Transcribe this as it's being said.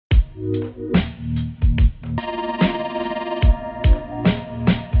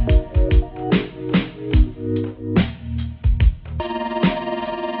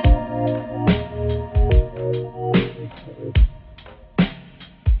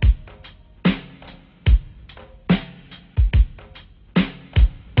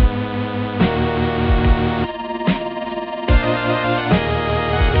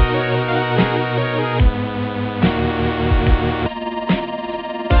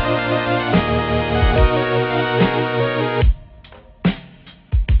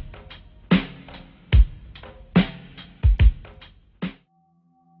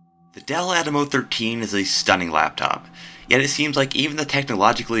The Dell Adamo 13 is a stunning laptop, yet it seems like even the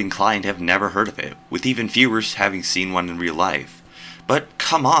technologically inclined have never heard of it, with even fewer having seen one in real life. But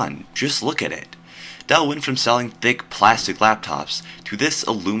come on, just look at it. Dell went from selling thick plastic laptops to this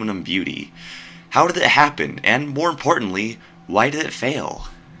aluminum beauty. How did it happen, and more importantly, why did it fail?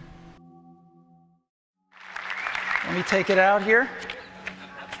 Let me take it out here.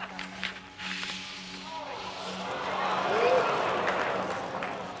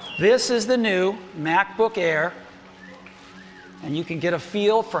 This is the new MacBook Air, and you can get a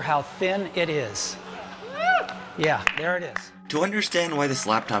feel for how thin it is. Yeah, there it is. To understand why this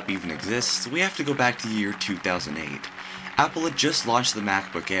laptop even exists, we have to go back to the year 2008. Apple had just launched the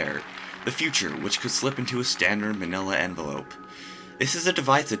MacBook Air, the future, which could slip into a standard manila envelope. This is a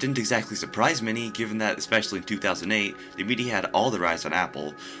device that didn't exactly surprise many, given that, especially in 2008, the media had all their eyes on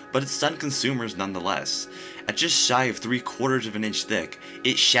Apple, but it stunned consumers nonetheless. At just shy of 3/4 of an inch thick,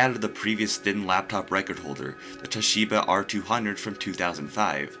 it shattered the previous thin laptop record holder, the Toshiba R200 from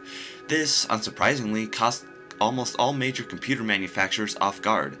 2005. This, unsurprisingly, caught almost all major computer manufacturers off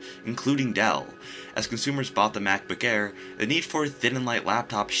guard, including Dell. As consumers bought the MacBook Air, the need for a thin and light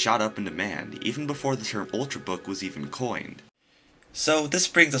laptop shot up in demand, even before the term Ultrabook was even coined. So this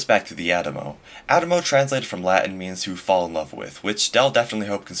brings us back to the Adamo. Adamo translated from Latin means to fall in love with, which Dell definitely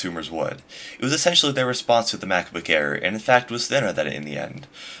hoped consumers would. It was essentially their response to the MacBook Air, and in fact was thinner than it in the end.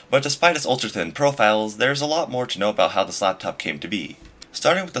 But despite its ultra-thin profiles, there's a lot more to know about how this laptop came to be.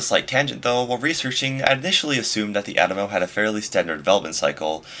 Starting with a slight tangent though, while researching, I initially assumed that the Adamo had a fairly standard development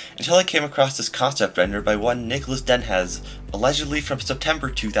cycle, until I came across this concept render by one Nicholas Denhez, allegedly from September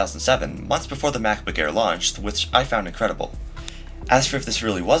 2007, months before the MacBook Air launched, which I found incredible. As for if this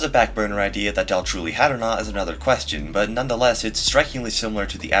really was a backburner idea that Dell truly had or not is another question, but nonetheless it's strikingly similar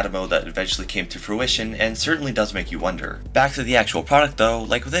to the Adamo that eventually came to fruition and certainly does make you wonder. Back to the actual product though,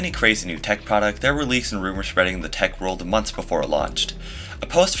 like with any crazy new tech product, there were leaks and rumors spreading in the tech world months before it launched. A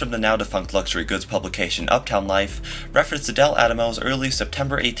post from the now defunct luxury goods publication Uptown Life referenced the Dell Adamo's early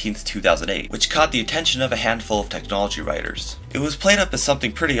September 18, 2008, which caught the attention of a handful of technology writers. It was played up as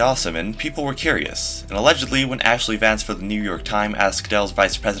something pretty awesome and people were curious, and allegedly when Ashley Vance for the New York Times asked Dell's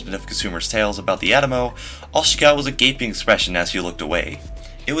vice president of consumer sales about the Adamo, all she got was a gaping expression as she looked away.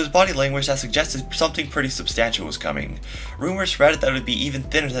 It was body language that suggested something pretty substantial was coming. Rumors spread that it would be even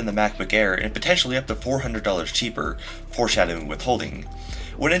thinner than the MacBook Air and potentially up to $400 cheaper, foreshadowing withholding.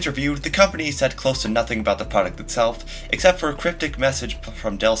 When interviewed, the company said close to nothing about the product itself, except for a cryptic message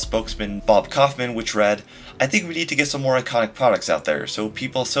from Dell spokesman Bob Kaufman which read, "I think we need to get some more iconic products out there so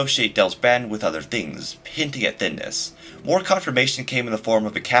people associate Dell's brand with other things, hinting at thinness." More confirmation came in the form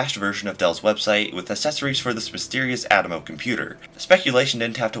of a cached version of Dell's website with accessories for this mysterious Adamo computer. Speculation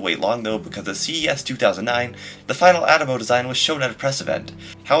didn't have to wait long though, because at CES 2009, the final Adamo design was shown at a press event.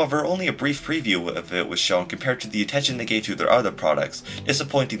 However, only a brief preview of it was shown compared to the attention they gave to their other products,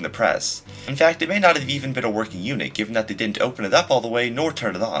 disappointing the press. In fact, it may not have even been a working unit, given that they didn't open it up all the way nor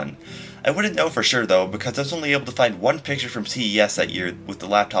turn it on. I wouldn't know for sure though, because I was only able to find one picture from CES that year with the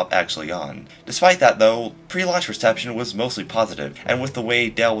laptop actually on. Despite that though, pre-launch reception was mostly positive, and with the way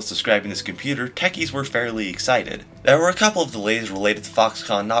Dell was describing this computer, techies were fairly excited. There were a couple of delays related to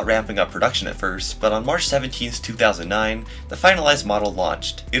Foxconn not ramping up production at first, but on March 17, 2009, the finalized model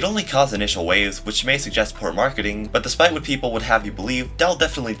launched. It only caused initial waves, which may suggest poor marketing, but despite what people would have you believe, Dell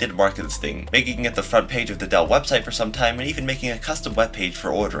definitely did market this thing, making it the front page of the Dell website for some time and even making a custom webpage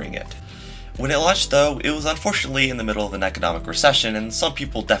for ordering it. When it launched though, it was unfortunately in the middle of an economic recession, and some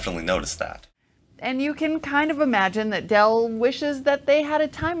people definitely noticed that. And you can kind of imagine that Dell wishes that they had a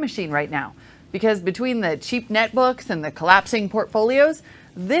time machine right now, because between the cheap netbooks and the collapsing portfolios,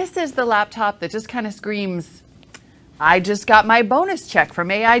 this is the laptop that just kind of screams, "I just got my bonus check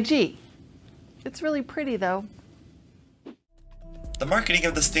from AIG." It's really pretty though. The marketing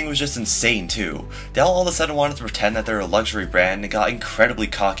of this thing was just insane too. Dell all of a sudden wanted to pretend that they're a luxury brand and got incredibly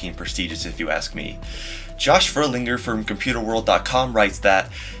cocky and prestigious if you ask me. Josh Furlinger from ComputerWorld.com writes that,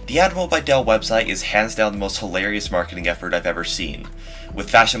 "The Adamo by Dell website is hands down the most hilarious marketing effort I've ever seen.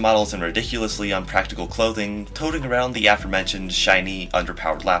 With fashion models in ridiculously unpractical clothing, toting around the aforementioned shiny,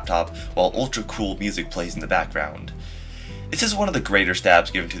 underpowered laptop while ultra cool music plays in the background." This is one of the greater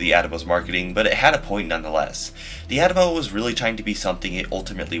stabs given to the Adamo's marketing, but it had a point nonetheless. The Adamo was really trying to be something it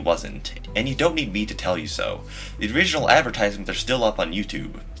ultimately wasn't, and you don't need me to tell you so. The original advertisements are still up on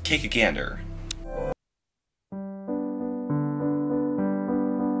YouTube. Take a gander.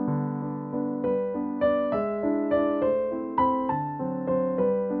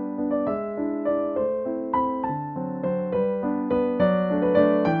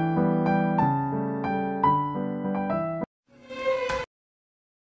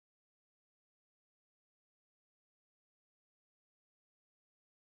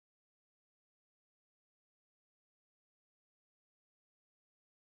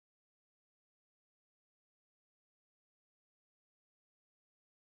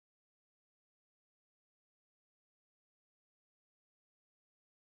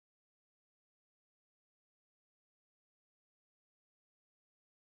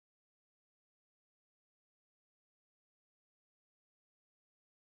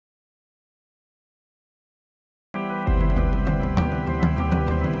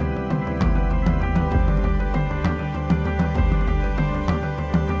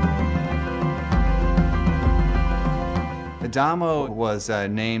 Adamo was a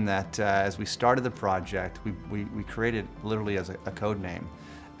name that, as we started the project, we created literally as a code name,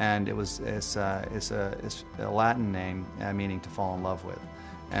 and it's a Latin name meaning to fall in love with.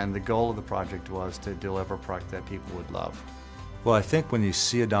 And the goal of the project was to deliver a product that people would love. Well, I think when you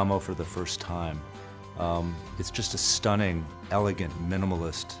see Adamo for the first time, it's just a stunning, elegant,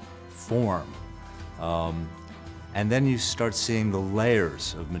 minimalist form. And then you start seeing the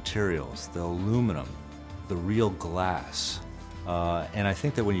layers of materials, the aluminum, the real glass, and I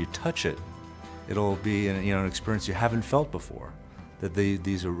think that when you touch it, it'll be an experience you haven't felt before. That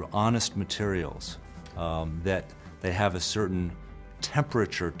these are honest materials, that they have a certain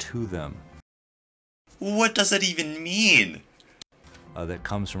temperature to them. What does that even mean? That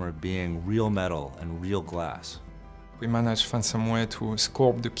comes from it being real metal and real glass. We managed to find some way to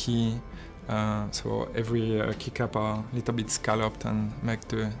sculpt the key, so every keycap are a little bit scalloped and make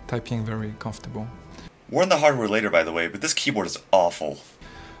the typing very comfortable. More on the hardware later, by the way, but this keyboard is awful.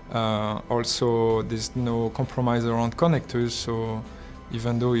 Also, there's no compromise around connectors, so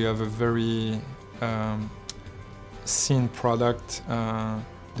even though you have a very thin product,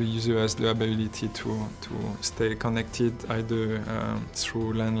 the user has the ability to stay connected either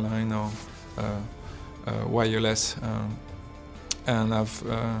through landline or wireless, and have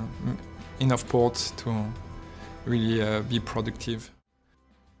enough ports to really be productive.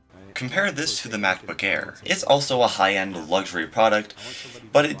 Compare this to the MacBook Air. It's also a high-end luxury product,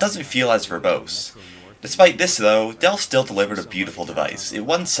 but it doesn't feel as verbose. Despite this though, Dell still delivered a beautiful device. It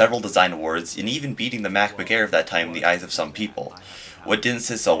won several design awards, and even beating the MacBook Air of that time in the eyes of some people. What didn't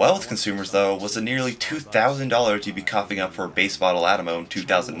sit so well with consumers though was the nearly $2,000 you'd be coughing up for a base model Adamo in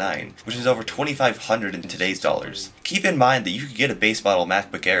 2009, which is over $2,500 in today's dollars. Keep in mind that you could get a base model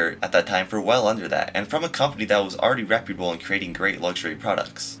MacBook Air at that time for well under that, and from a company that was already reputable in creating great luxury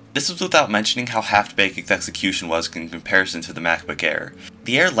products. This was without mentioning how half-baked its execution was in comparison to the MacBook Air.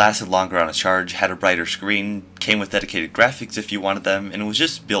 The Air lasted longer on a charge, had a brighter screen, came with dedicated graphics if you wanted them, and was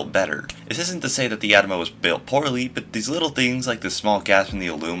just built better. This isn't to say that the Adamo was built poorly, but these little things like the small gaps in the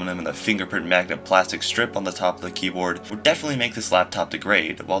aluminum and the fingerprint magnet plastic strip on the top of the keyboard would definitely make this laptop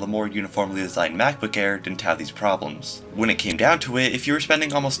degrade, while the more uniformly designed MacBook Air didn't have these problems. When it came down to it, if you were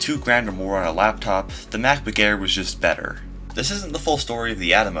spending almost $2,000 or more on a laptop, the MacBook Air was just better. This isn't the full story of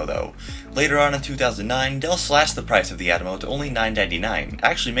the Adamo though. Later on in 2009, Dell slashed the price of the Adamo to only $999,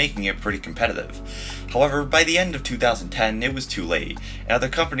 actually making it pretty competitive. However, by the end of 2010, it was too late, and other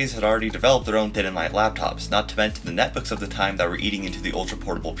companies had already developed their own thin and light laptops, not to mention the netbooks of the time that were eating into the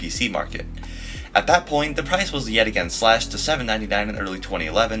ultra-portable PC market. At that point, the price was yet again slashed to $799 in early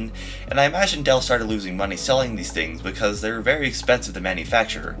 2011, and I imagine Dell started losing money selling these things because they were very expensive to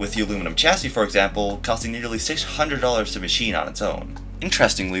manufacture, with the aluminum chassis, for example, costing nearly $600 to machine on its own.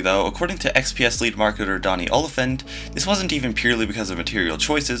 Interestingly though, according to XPS lead marketer Donnie Oliphant, this wasn't even purely because of material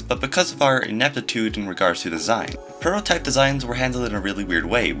choices, but because of our ineptitude in regards to design. Prototype designs were handled in a really weird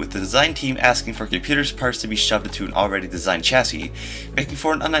way, with the design team asking for computers' parts to be shoved into an already designed chassis, making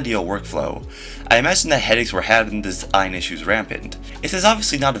for an unideal workflow. I imagine that headaches were had and design issues rampant. This is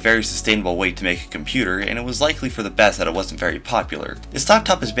obviously not a very sustainable way to make a computer, and it was likely for the best that it wasn't very popular. This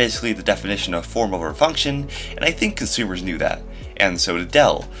laptop is basically the definition of form over function, and I think consumers knew that. And so did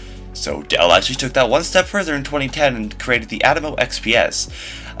Dell. So Dell actually took that one step further in 2010 and created the Adamo XPS,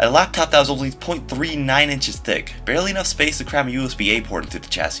 a laptop that was only 0.39 inches thick, barely enough space to cram a USB-A port into the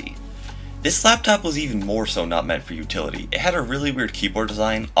chassis. This laptop was even more so not meant for utility. It had a really weird keyboard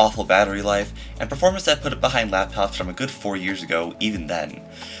design, awful battery life, and performance that put it behind laptops from a good 4 years ago, even then.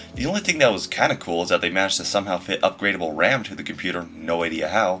 The only thing that was kinda cool is that they managed to somehow fit upgradable RAM to the computer, no idea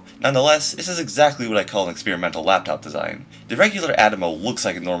how. Nonetheless, this is exactly what I call an experimental laptop design. The regular Adamo looks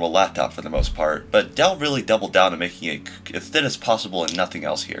like a normal laptop for the most part, but Dell really doubled down on making it as thin as possible and nothing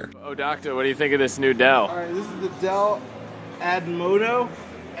else here. Oh, Doctor, what do you think of this new Dell? Alright, this is the Dell Adamo,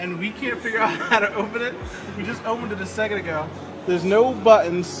 and we can't figure out how to open it. We just opened it a second ago. There's no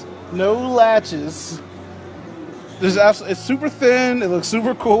buttons, no latches. It's super thin, it looks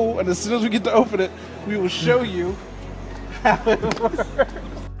super cool, and as soon as we get to open it, we will show you how it works.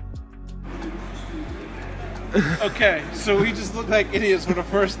 Okay, so we just look like idiots for the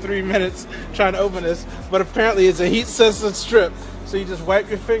first 3 minutes trying to open this, but apparently it's a heat-sensitive strip, so you just wipe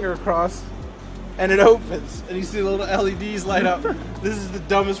your finger across, and it opens, and you see the little LEDs light up. This is the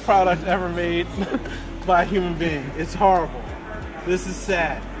dumbest product ever made by a human being. It's horrible. This is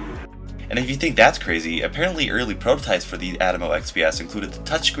sad. And if you think that's crazy, apparently early prototypes for the Adamo XPS included the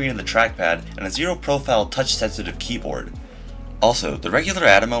touchscreen and the trackpad and a zero-profile touch-sensitive keyboard. Also, the regular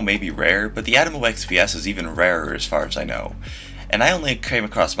Adamo may be rare, but the Adamo XPS is even rarer as far as I know. And I only came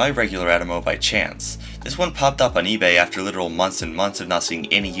across my regular Adamo by chance. This one popped up on eBay after literal months and months of not seeing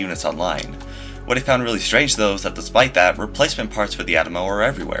any units online. What I found really strange though is that despite that, replacement parts for the Adamo are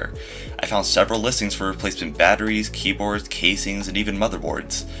everywhere. I found several listings for replacement batteries, keyboards, casings, and even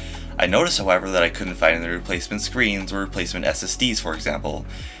motherboards. I noticed, however, that I couldn't find any replacement screens or replacement SSDs, for example,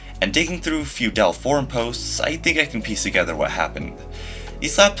 and digging through a few Dell forum posts, I think I can piece together what happened.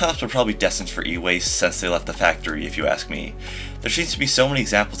 These laptops were probably destined for e-waste since they left the factory, if you ask me. There seems to be so many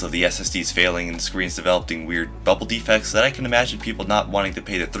examples of the SSDs failing and the screens developing weird bubble defects that I can imagine people not wanting to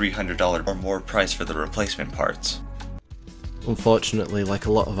pay the $300 or more price for the replacement parts. Unfortunately, like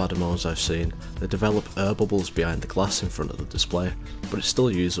a lot of Adamos I've seen, they develop air bubbles behind the glass in front of the display, but it's still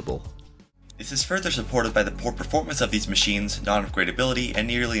usable. This is further supported by the poor performance of these machines, non-upgradability, and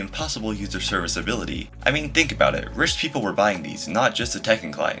nearly impossible user serviceability. I mean, think about it, rich people were buying these, not just the tech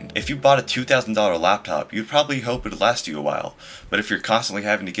inclined. If you bought a $2,000 laptop, you'd probably hope it would last you a while, but if you're constantly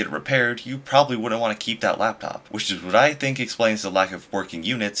having to get it repaired, you probably wouldn't want to keep that laptop, which is what I think explains the lack of working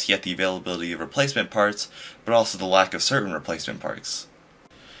units, yet the availability of replacement parts, but also the lack of certain replacement parts.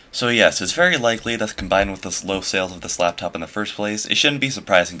 So yes, it's very likely that combined with the low sales of this laptop in the first place, it shouldn't be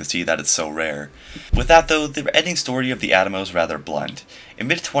surprising to see that it's so rare. With that though, the ending story of the Adamo is rather blunt. In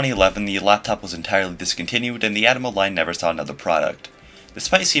mid-2011, the laptop was entirely discontinued and the Adamo line never saw another product. This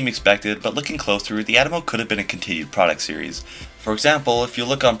might seem expected, but looking closer, the Adamo could have been a continued product series. For example, if you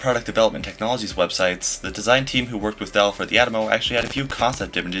look on Product Development Technologies websites, the design team who worked with Dell for the Adamo actually had a few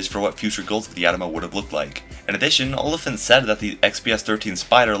concept images for what future goals of the Adamo would have looked like. In addition, Oliphant said that the XPS 13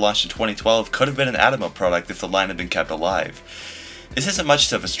 Spider launched in 2012 could have been an Adamo product if the line had been kept alive. This isn't much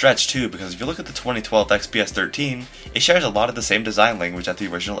of a stretch too, because if you look at the 2012 XPS 13, it shares a lot of the same design language that the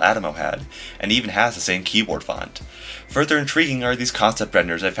original Adamo had, and even has the same keyboard font. Further intriguing are these concept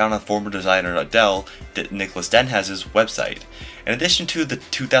renders I found on former designer at Dell, Nicholas Denhaz's website. In addition to the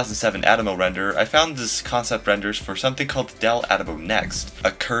 2007 Adamo render, I found these concept renders for something called the Dell Adamo Next,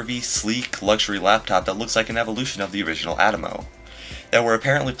 a curvy, sleek, luxury laptop that looks like an evolution of the original Adamo. There were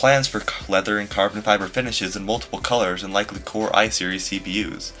apparently plans for leather and carbon fiber finishes in multiple colors and likely Core i-series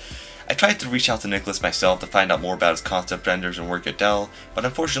CPUs. I tried to reach out to Nicholas myself to find out more about his concept renders and work at Dell, but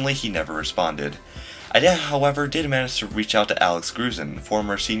unfortunately he never responded. I however, did manage to reach out to Alex Grusin,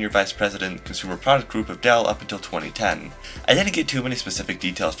 former Senior Vice President Consumer Product Group of Dell up until 2010. I didn't get too many specific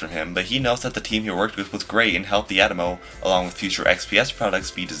details from him, but he knows that the team he worked with was great and helped the Adamo, along with future XPS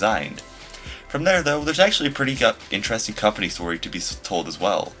products, be designed. From there though, there's actually a pretty interesting company story to be told as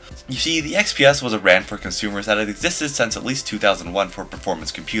well. You see, the XPS was a brand for consumers that had existed since at least 2001 for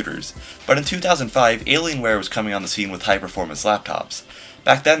performance computers, but in 2005, Alienware was coming on the scene with high-performance laptops.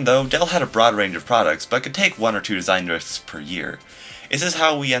 Back then though, Dell had a broad range of products, but could take 1 or 2 design risks per year. This is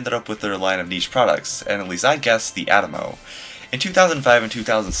how we ended up with their line of niche products, and at least I guess the Adamo. In 2005 and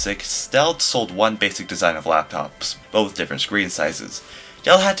 2006, Dell sold one basic design of laptops, both different screen sizes.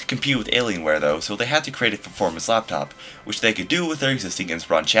 Dell had to compete with Alienware though, so they had to create a performance laptop, which they could do with their existing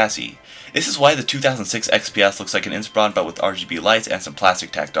Inspiron chassis. This is why the 2006 XPS looks like an Inspiron but with RGB lights and some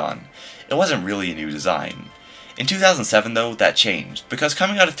plastic tacked on. It wasn't really a new design. In 2007 though, that changed, because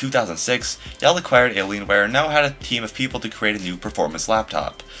coming out of 2006, Dell acquired Alienware and now had a team of people to create a new performance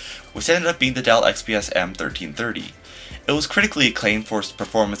laptop, which ended up being the Dell XPS M1330. It was critically acclaimed for its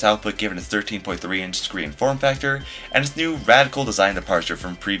performance output given its 13.3-inch screen form factor and its new radical design departure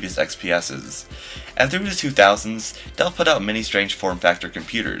from previous XPSs. And through the 2000s, Dell put out many strange form factor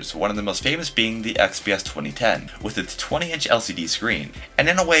computers, one of the most famous being the XPS 2010, with its 20-inch LCD screen. And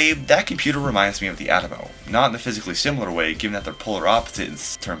in a way, that computer reminds me of the Adamo, not in a physically similar way given that they're polar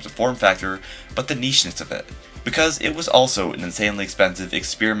opposites in terms of form factor, but the nicheness of it. Because it was also an insanely expensive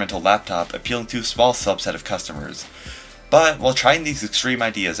experimental laptop appealing to a small subset of customers. But while trying these extreme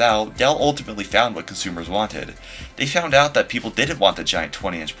ideas out, Dell ultimately found what consumers wanted. They found out that people didn't want the giant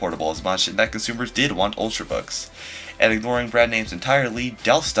 20-inch portable as much and that consumers did want Ultrabooks. And ignoring brand names entirely,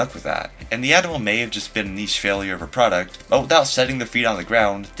 Dell stuck with that. And the Adamo may have just been a niche failure of a product, but without setting their feet on the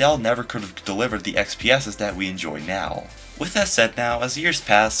ground, Dell never could have delivered the XPSs that we enjoy now. With that said now, as the years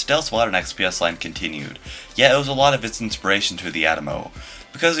passed, Dell's modern XPS line continued, yet it was a lot of its inspiration to the Adamo.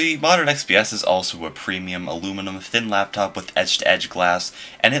 Because the modern XPS is also a premium aluminum thin laptop with edge-to-edge glass,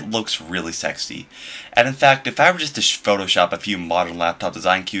 and it looks really sexy. And in fact, if I were just to Photoshop a few modern laptop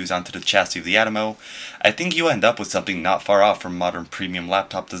design cues onto the chassis of the Adamo, I think you end up with something not far off from modern premium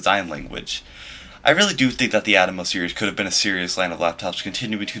laptop design language. I really do think that the Adamo series could have been a serious line of laptops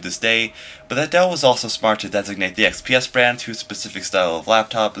continuing to this day, but that Dell was also smart to designate the XPS brand to a specific style of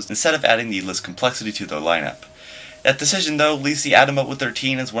laptop instead of adding needless complexity to their lineup. That decision though leaves the Adamo with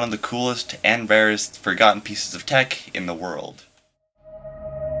 13 as one of the coolest and rarest forgotten pieces of tech in the world.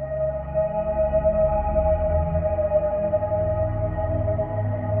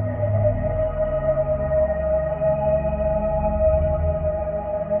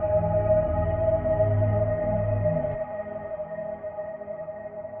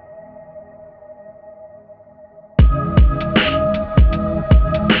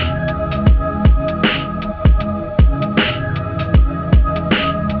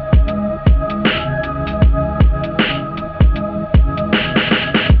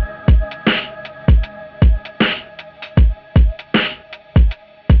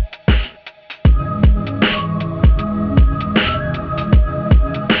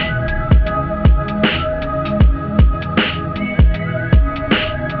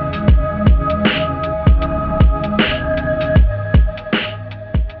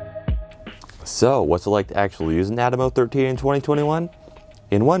 So, what's it like to actually use an Adamo 13 in 2021?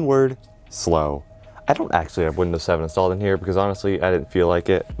 In one word, slow. I don't actually have Windows 7 installed in here because honestly I didn't feel like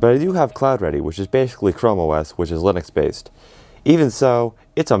it, but I do have Cloud Ready, which is basically Chrome OS, which is Linux based. Even so,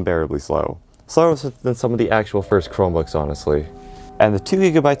 it's unbearably slow. Slower than some of the actual first Chromebooks, honestly. And the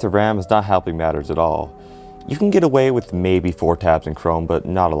 2GB of RAM is not helping matters at all. You can get away with maybe 4 tabs in Chrome, but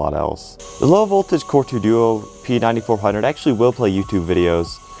not a lot else. The low voltage Core 2 Duo P9400 actually will play YouTube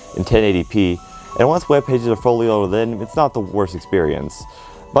videos in 1080p, and once web pages are fully loaded in, it's not the worst experience.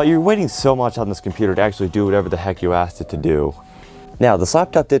 But you're waiting so much on this computer to actually do whatever the heck you asked it to do. Now, this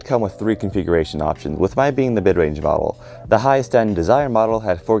laptop did come with 3 configuration options, with mine being the mid-range model. The highest end Desire model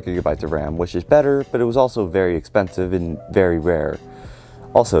had 4GB of RAM, which is better, but it was also very expensive and very rare.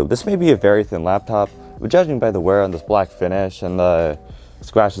 Also, this may be a very thin laptop, but judging by the wear on this black finish and the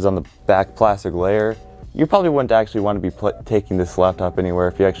scratches on the back plastic layer, you probably wouldn't actually want to be taking this laptop anywhere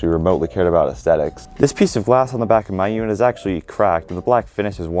if you actually remotely cared about aesthetics. This piece of glass on the back of my unit is actually cracked and the black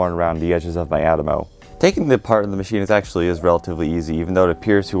finish is worn around the edges of my Adamo. Taking it apart in the machine is relatively easy, even though it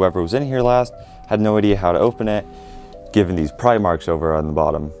appears whoever was in here last had no idea how to open it, given these pry marks over on the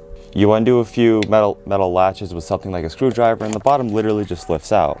bottom. You undo a few metal latches with something like a screwdriver and the bottom literally just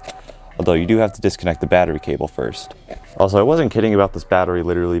lifts out. Although you do have to disconnect the battery cable first. Also, I wasn't kidding about this battery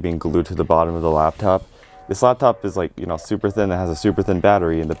literally being glued to the bottom of the laptop. This laptop is like, super thin, it has a super thin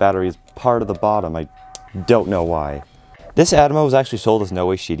battery, and the battery is part of the bottom. I don't know why. This Adamo was actually sold as no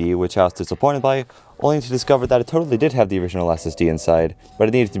HDD, which I was disappointed by, only to discover that it totally did have the original SSD inside, but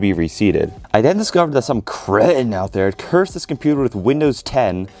it needed to be reseated. I then discovered that some cretin out there had cursed this computer with Windows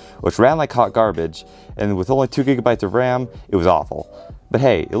 10, which ran like hot garbage, and with only 2GB of RAM, it was awful. But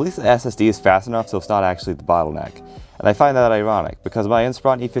hey, at least the SSD is fast enough so it's not actually the bottleneck. And I find that ironic, because my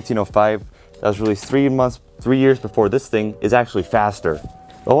Inspiron E1505 that was released 3 years before this thing is actually faster.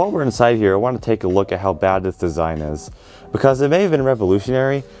 But while we're inside here, I want to take a look at how bad this design is. Because it may have been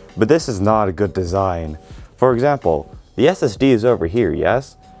revolutionary, but this is not a good design. For example, the SSD is over here,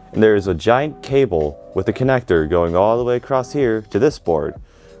 yes? And there is a giant cable with a connector going all the way across here to this board,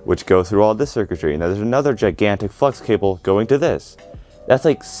 which goes through all this circuitry. And there's another gigantic flux cable going to this. That's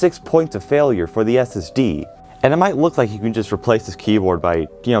like 6 points of failure for the SSD. And it might look like you can just replace this keyboard by,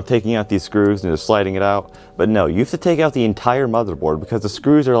 taking out these screws and just sliding it out. But no, you have to take out the entire motherboard because the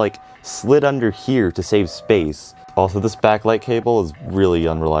screws are like slid under here to save space. Also, this backlight cable is really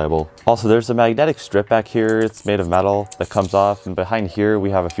unreliable. Also, there's a magnetic strip back here. It's made of metal that comes off. And behind here, we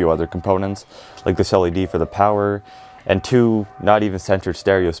have a few other components, like this LED for the power, and 2 not even centered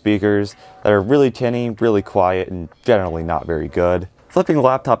stereo speakers that are really tinny, really quiet, and generally not very good. Flipping the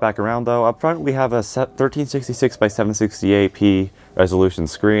laptop back around though, up front we have a 1366 by 768p resolution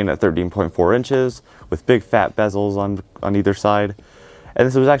screen at 13.4 inches with big fat bezels on either side. And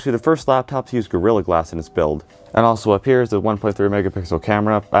this was actually the first laptop to use Gorilla Glass in its build. And also up here is the 1.3 megapixel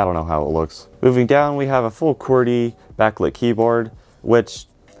camera. I don't know how it looks. Moving down, we have a full QWERTY backlit keyboard, which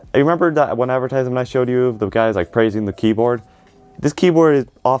I remember that one advertisement I showed you of the guys like praising the keyboard. This keyboard is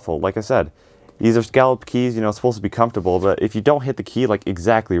awful, like I said. These are scalloped keys, supposed to be comfortable, but if you don't hit the key like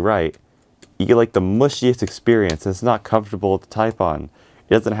exactly right, you get like the mushiest experience. It's not comfortable to type on.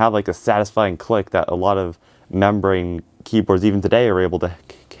 It doesn't have like a satisfying click that a lot of membrane keyboards even today are able to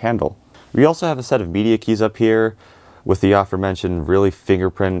handle. We also have a set of media keys up here with the aforementioned really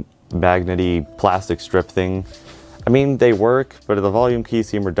fingerprint magnety plastic strip thing. I mean, they work, but the volume keys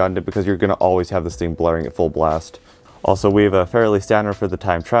seem redundant because you're going to always have this thing blaring at full blast. Also, we have a fairly standard for the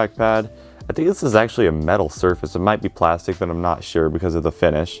time trackpad. I think this is actually a metal surface. It might be plastic, but I'm not sure because of the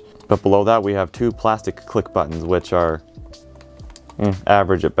finish. But below that, we have 2 plastic click buttons, which are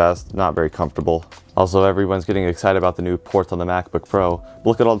average at best, not very comfortable. Also, everyone's getting excited about the new ports on the MacBook Pro.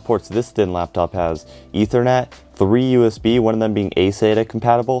 Look at all the ports this thin laptop has. Ethernet, 3 USB, one of them being ASATA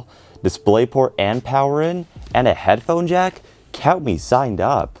compatible, DisplayPort and power in, and a headphone jack? Count me signed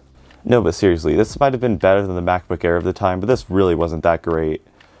up. No, but seriously, this might have been better than the MacBook Air of the time, but this really wasn't that great.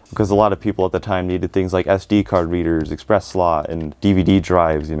 Because a lot of people at the time needed things like SD card readers, express slot, and DVD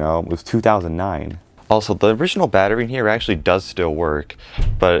drives, It was 2009. Also, the original battery in here actually does still work,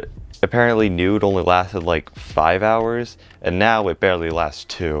 but apparently new it only lasted like 5 hours, and now it barely lasts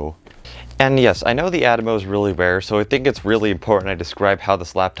 2. And yes, I know the Adamo is really rare, so I think it's really important I describe how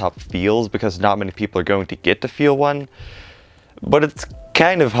this laptop feels because not many people are going to get to feel one. But it's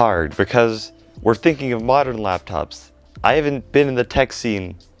kind of hard because we're thinking of modern laptops. I haven't been in the tech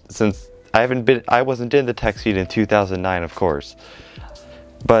scene since I wasn't in the tech scene in 2009, of course.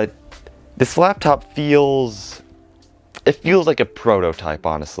 But this laptop feels like a prototype,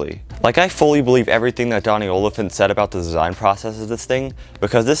 honestly. Like, I fully believe everything that Donnie Oliphant said about the design process of this thing,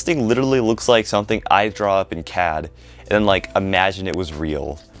 because this thing literally looks like something I draw up in CAD and then like imagine it was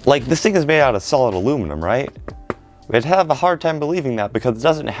real. Like, this thing is made out of solid aluminum, right? I'd have a hard time believing that because it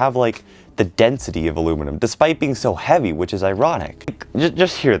doesn't have like the density of aluminum, despite being so heavy, which is ironic.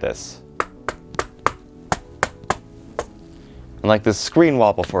 Just hear this. And like the screen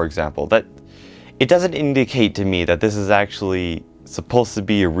wobble, for example, that it doesn't indicate to me that this is actually supposed to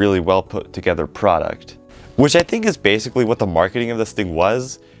be a really well put together product. Which I think is basically what the marketing of this thing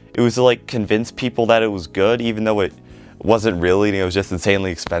was. It was to like convince people that it was good, even though it wasn't really, and it was just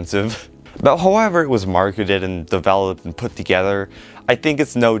insanely expensive. But however it was marketed and developed and put together, I think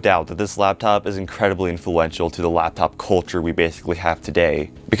it's no doubt that this laptop is incredibly influential to the laptop culture we basically have today.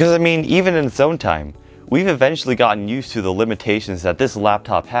 Because I mean, even in its own time, we've eventually gotten used to the limitations that this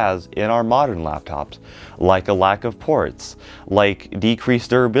laptop has in our modern laptops, like a lack of ports, like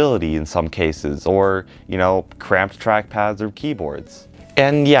decreased durability in some cases, or, cramped trackpads or keyboards.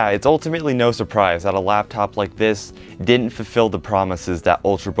 And yeah, it's ultimately no surprise that a laptop like this didn't fulfill the promises that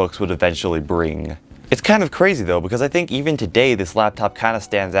Ultrabooks would eventually bring. It's kind of crazy though, because I think even today this laptop kind of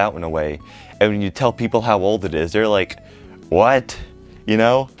stands out in a way, and when you tell people how old it is, they're like, what?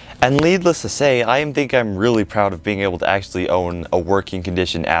 And needless to say, I think I'm really proud of being able to actually own a working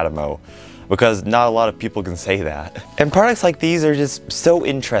condition Adamo, because not a lot of people can say that. And products like these are just so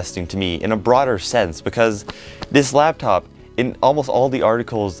interesting to me in a broader sense, because this laptop, in almost all the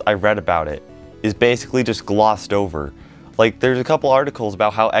articles I read about it, is basically just glossed over. Like, there's a couple articles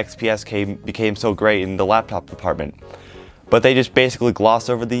about how XPS became so great in the laptop department, but they just basically gloss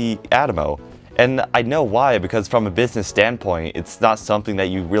over the Adamo. And I know why, because from a business standpoint, it's not something that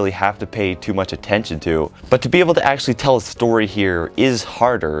you really have to pay too much attention to. But to be able to actually tell a story here is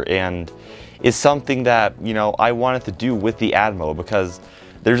harder, and is something that, I wanted to do with the Adamo, because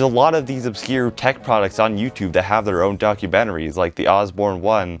there's a lot of these obscure tech products on YouTube that have their own documentaries, like the Osborne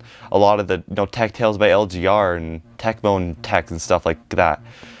one, a lot of the Tech Tales by LGR and Techmo and Tech and stuff like that.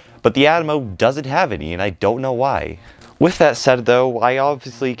 But the Adamo doesn't have any, and I don't know why. With that said though, I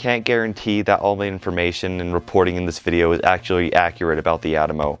obviously can't guarantee that all the information and reporting in this video is actually accurate about the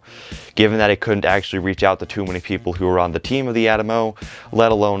Adamo, given that it couldn't actually reach out to too many people who were on the team of the Adamo,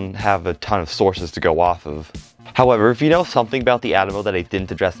 let alone have a ton of sources to go off of. However, if you know something about the Adamo that I didn't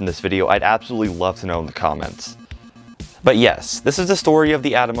address in this video, I'd absolutely love to know in the comments. But yes, this is the story of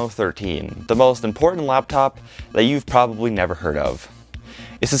the Adamo 13, the most important laptop that you've probably never heard of.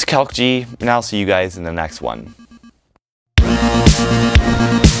 This is CalcG, and I'll see you guys in the next one.